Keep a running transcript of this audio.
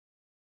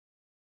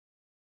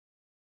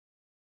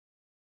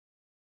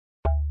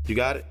You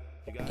got it?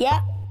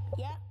 Yep.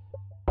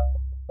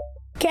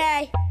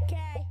 Okay.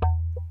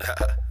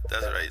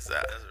 That's right,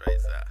 Zai.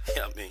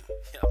 Yeah, I mean,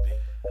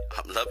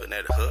 I'm loving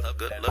that hook.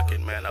 Good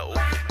looking, man.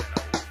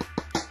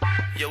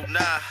 Yo,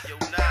 nah.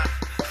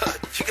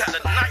 You got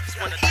a nice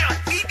one here,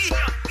 baby.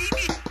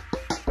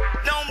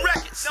 Known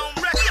records.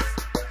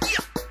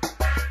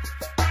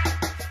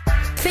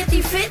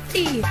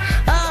 50-50,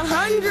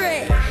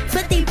 100,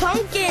 50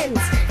 pumpkins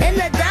in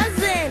a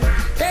dozen,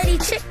 30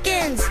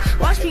 chickens.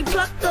 Watch me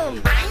pluck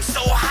them. I'm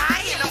so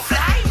high and I'm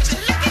flying. What you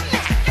looking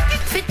at?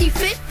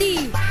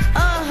 50-50,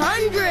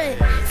 100,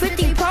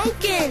 50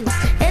 pumpkins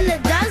in a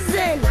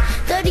dozen,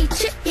 30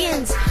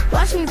 chickens.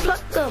 Watch me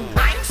pluck them.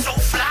 I'm so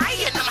fly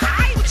and I'm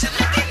high. What you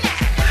looking at?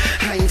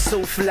 I'm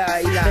so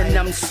fly and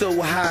I'm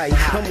so high.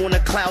 I'm on a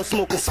cloud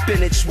smoking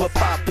spinach with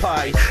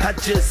Popeye. I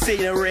just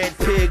seen a red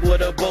pig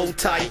with a bow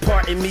tie.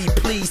 Pardon me,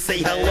 please say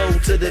hello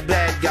to the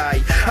bad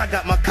guy. I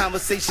got my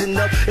conversation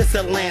up, it's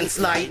a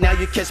landslide. Now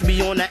you catch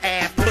me on the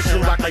app,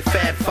 pushing rock like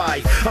Fat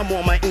Five. I'm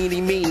on my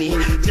eeny meeny,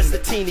 just a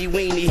teeny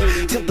weeny.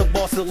 Tip the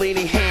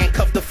Borsellini,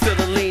 handcuff the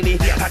Fillellini.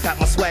 I got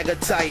my swagger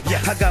tight,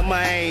 I got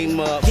my aim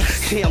up.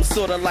 Yeah, I'm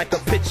sorta like a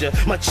pitcher,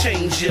 my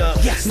change up.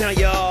 Now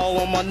y'all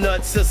on my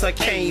nuts since I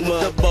came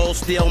up. The bull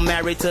still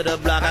married to the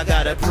block, I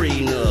got a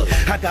prenup.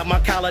 I got my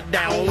collar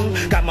down,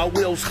 got my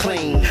wheels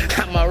clean.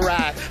 Got my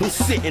ride, I'm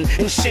sitting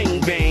in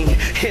shing bang.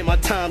 Hit my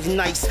time's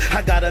nice,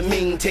 I got a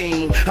mean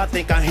team. I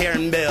think I'm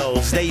hearing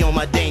bells, they on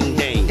my ding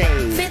ding.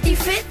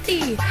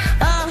 50-50,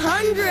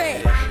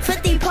 100,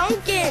 50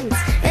 pumpkins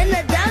in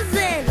a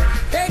dozen,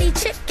 30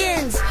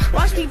 chickens.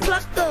 Watch me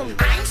pluck them.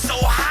 I'm so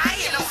high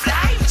and I'm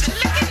flying, what you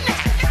looking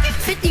at?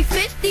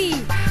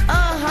 50-50,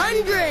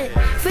 100,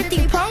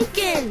 50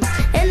 pumpkins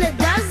in a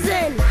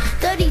dozen,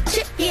 30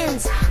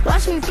 chickens.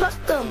 Watch me pluck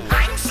them.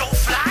 I'm so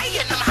fly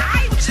and I'm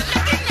high, what you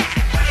looking at?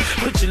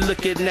 What you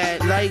looking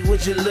at? Like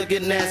what you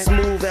looking at?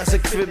 Smooth as a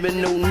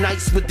criminal,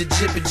 nice with the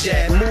jibber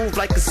jab. Move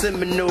like a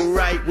Seminole,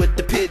 right with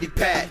the pity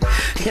pat.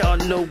 Y'all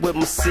know where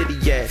my city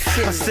at.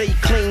 I say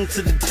clean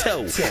to the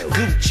toe.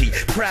 Gucci,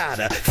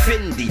 Prada,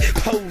 Fendi,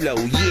 Polo.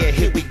 Yeah,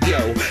 here we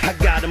go. I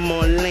got 'em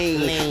on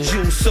lean.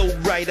 Juice so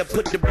bright, I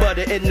put the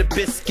butter in the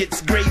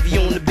biscuits, gravy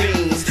on the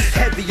beans.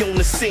 Heavy on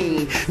the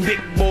scene,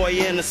 big boy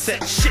in a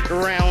set. Shit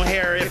around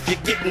here if you're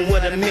getting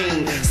what I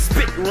mean.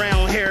 Spit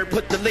round here,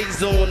 put the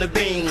laser on the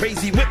beam.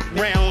 Crazy whip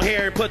round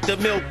here, put the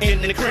milk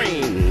in the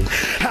cream.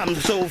 I'm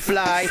so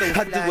fly,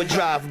 I do a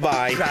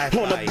drive-by.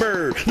 On a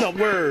bird, no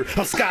word,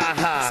 I'm sky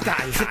high.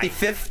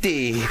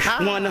 50-50,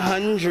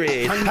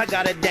 100, I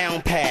got it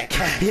down pack.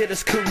 Yeah,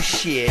 this cool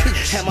shit.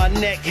 Have my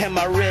neck, have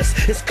my wrist,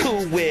 it's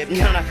cool whip.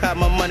 Now I got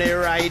my money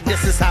right,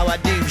 this is how I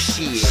do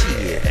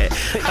shit.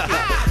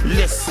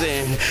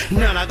 Listen,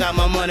 now I got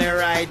my money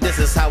right, this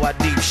is how I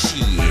do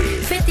shit.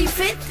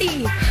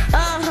 50-50,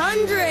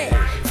 100,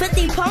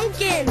 50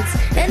 pumpkins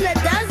in a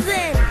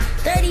dozen,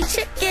 30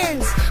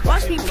 chickens.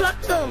 Watch me pluck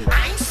them.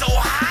 I'm so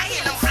high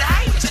and I'm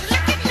fly, what you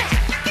looking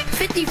at?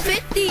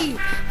 50-50,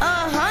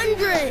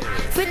 100,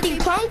 50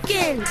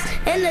 pumpkins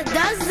in a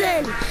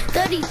dozen,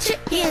 30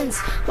 chickens.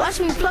 Watch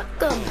me pluck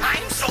them.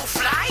 I'm so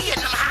fly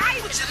and I'm